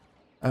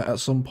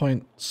at some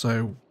point.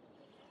 So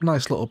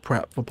nice little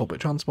prep for public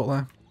transport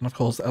there. And of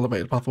course the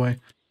elevated pathway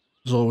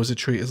is always a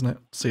treat, isn't it?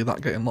 See that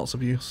getting lots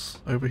of use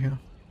over here.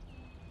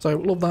 So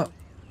love that.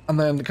 And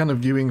then kind of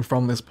viewing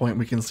from this point,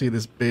 we can see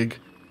this big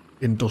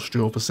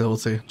industrial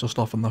facility just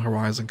off on the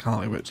horizon,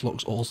 can't we, which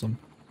looks awesome.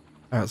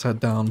 Let's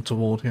head down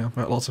toward here. We've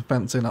got lots of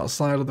fencing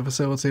outside of the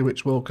facility,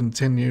 which will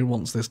continue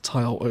once this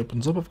tile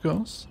opens up, of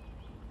course.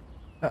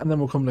 And then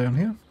we'll come down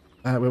here,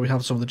 where we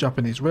have some of the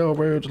Japanese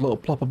railroad, little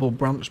ploppable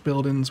branch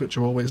buildings, which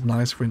are always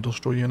nice for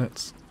industrial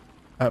units.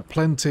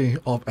 Plenty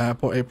of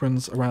airport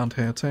aprons around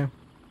here too,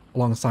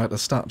 alongside a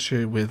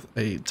statue with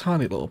a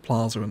tiny little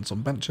plaza and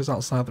some benches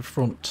outside the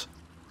front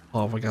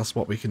of, I guess,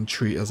 what we can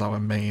treat as our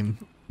main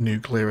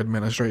nuclear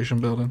administration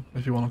building,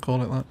 if you want to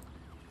call it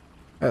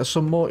that.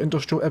 Some more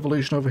industrial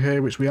evolution over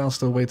here, which we are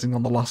still waiting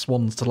on the last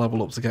ones to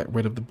level up to get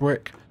rid of the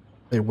brick.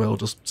 They will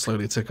just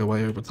slowly tick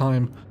away over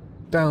time,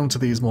 down to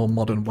these more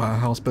modern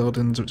warehouse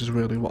buildings, which is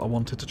really what I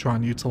wanted to try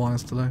and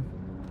utilise today.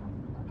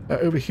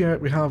 Over here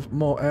we have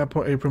more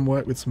airport apron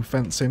work with some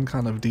fencing,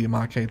 kind of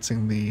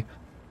demarcating the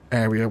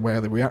area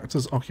where the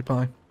reactors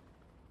occupy.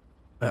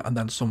 And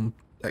then some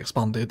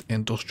expanded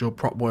industrial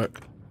prop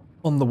work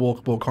on the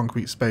walkable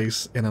concrete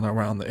space in and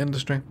around the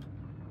industry.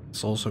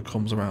 This also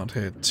comes around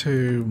here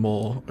too,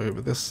 more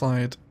over this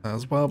side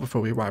as well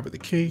before we arrive at the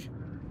quay,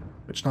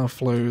 which now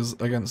flows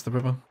against the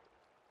river.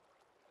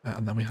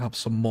 And then we have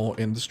some more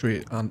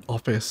industry and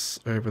office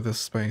over this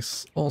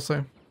space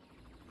also.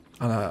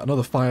 And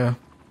another fire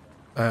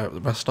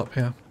rest stop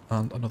here,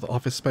 and another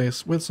office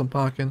space with some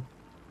parking.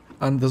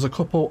 And there's a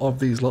couple of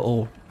these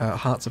little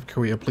Hearts of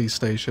Korea police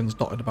stations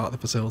dotted about the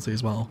facility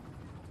as well.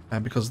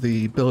 Because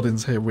the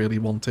buildings here really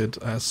wanted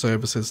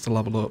services to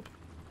level up.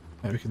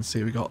 We can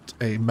see we got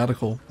a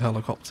medical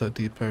helicopter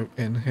depot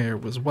in here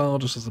as well,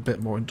 just as a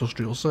bit more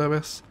industrial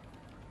service.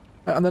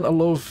 And then I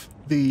love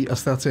the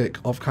aesthetic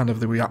of kind of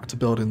the reactor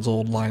buildings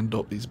all lined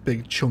up, these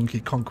big chunky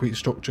concrete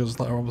structures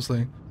that are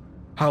obviously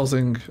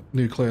housing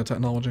nuclear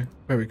technology.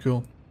 Very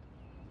cool.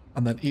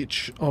 And then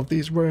each of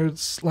these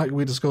roads, like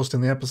we discussed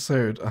in the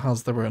episode,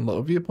 has their own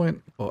little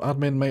viewpoint for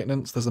admin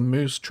maintenance. There's a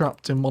moose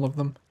trapped in one of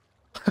them.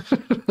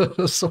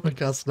 So I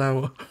guess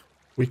now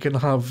we can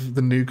have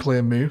the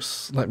nuclear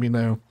moose. Let me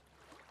know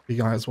if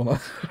you guys want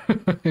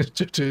to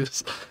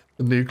introduce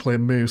the nuclear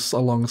moose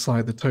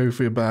alongside the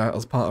tofu bear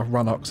as part of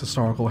Rannoch's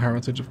historical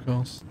heritage, of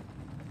course.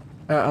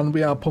 And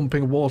we are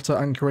pumping water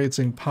and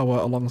creating power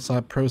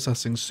alongside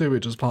processing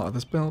sewage as part of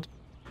this build.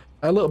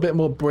 A little bit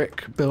more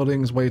brick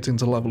buildings waiting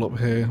to level up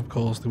here. Of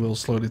course, they will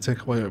slowly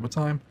tick away over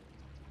time.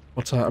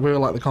 But I really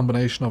like the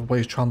combination of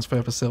waste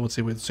transfer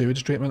facility with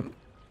sewage treatment.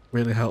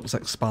 Really helps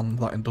expand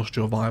that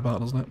industrial vibe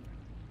out, doesn't it?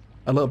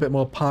 A little bit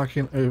more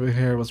parking over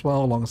here as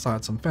well,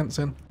 alongside some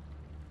fencing.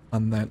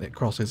 and then it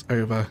crosses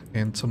over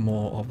into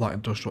more of that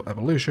industrial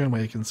evolution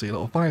where you can see a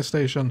little fire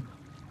station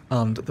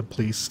and the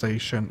police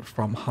station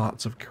from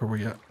Hearts of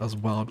Korea as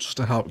well, just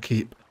to help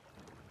keep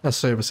their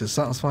services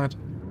satisfied.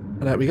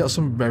 And we got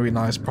some very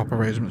nice prop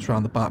arrangements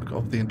around the back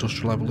of the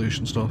industrial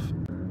evolution stuff.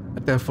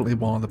 Definitely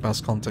one of the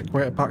best content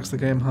creator packs the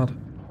game had.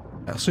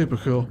 Super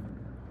cool.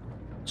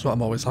 So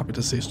I'm always happy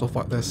to see stuff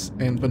like this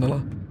in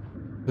vanilla.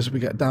 As we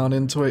get down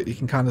into it, you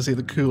can kind of see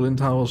the cooling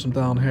towers from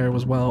down here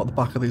as well at the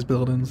back of these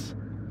buildings.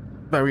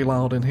 Very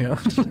loud in here. I'll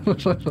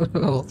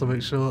have to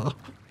make sure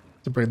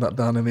to bring that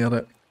down in the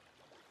edit.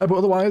 But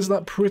otherwise,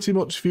 that pretty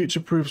much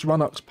future-proofs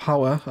Rannoch's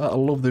power. I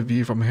love the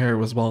view from here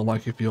as well,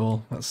 like if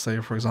you're, let's say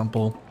for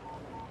example,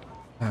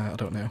 I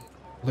don't know,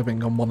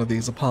 living on one of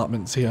these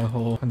apartments here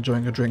or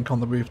enjoying a drink on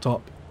the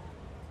rooftop.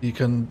 You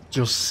can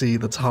just see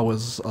the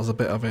towers as a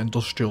bit of an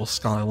industrial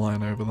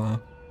skyline over there.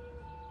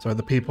 So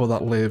the people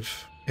that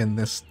live in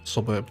this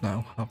suburb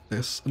now have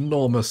this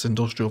enormous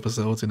industrial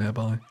facility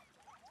nearby.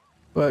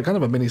 But kind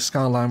of a mini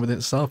skyline within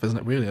itself, isn't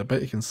it really? I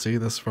bet you can see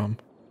this from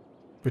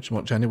pretty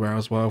much anywhere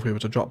as well if we were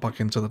to drop back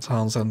into the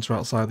town centre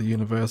outside the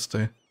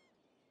university.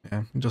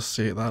 Yeah, you can just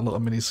see it there, a little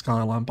mini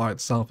skyline by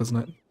itself, isn't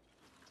it?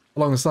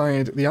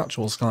 Alongside the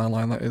actual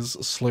skyline that is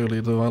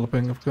slowly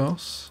developing, of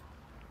course.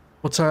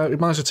 But we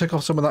managed to tick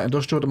off some of that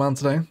industrial demand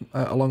today,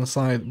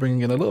 alongside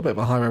bringing in a little bit of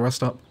a highway rest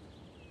stop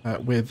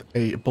with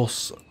a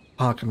bus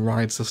park and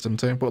ride system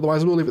too. But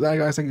otherwise, we'll leave it there,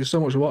 guys. Thank you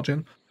so much for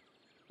watching.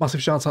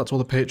 Massive shout out to all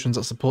the patrons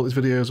that support these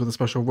videos, with a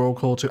special roll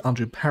call to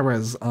Andrew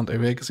Perez and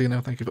Ray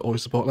Casino. Thank you for all your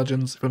support,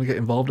 legends. If you want to get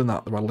involved in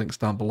that, there are links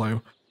down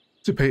below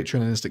to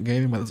Patreon and Instant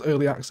Gaming, where there's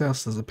early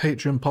access, there's a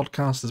Patreon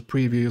podcast, there's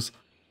previews,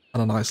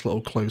 and a nice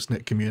little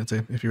close-knit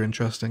community if you're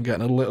interested in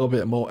getting a little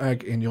bit more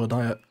egg in your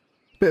diet.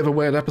 Bit of a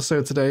weird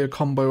episode today, a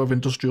combo of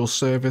industrial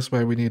service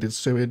where we needed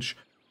sewage,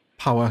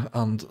 power,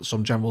 and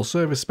some general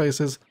service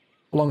spaces,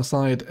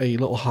 alongside a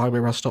little highway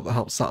rest stop that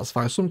helps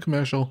satisfy some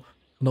commercial,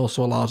 and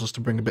also allows us to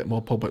bring a bit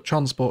more public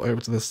transport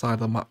over to this side of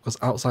the map, because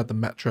outside the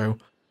metro,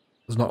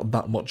 there's not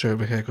that much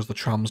over here because the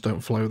trams don't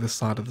flow this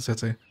side of the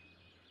city.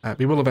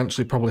 We will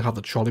eventually probably have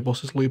the trolley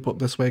buses loop up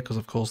this way, because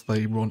of course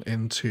they run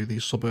into the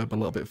suburb a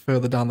little bit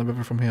further down the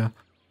river from here.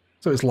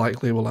 So it's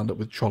likely we'll end up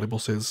with trolley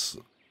buses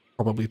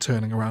probably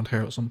turning around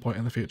here at some point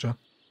in the future.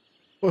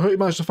 But I hope you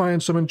managed to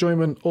find some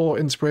enjoyment or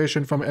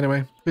inspiration from it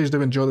anyway. Please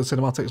do enjoy the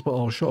cinematics, but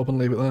I'll shut up and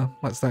leave it there.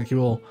 I'd like to thank you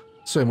all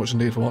so much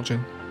indeed for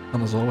watching,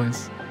 and as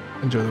always,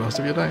 enjoy the rest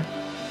of your day.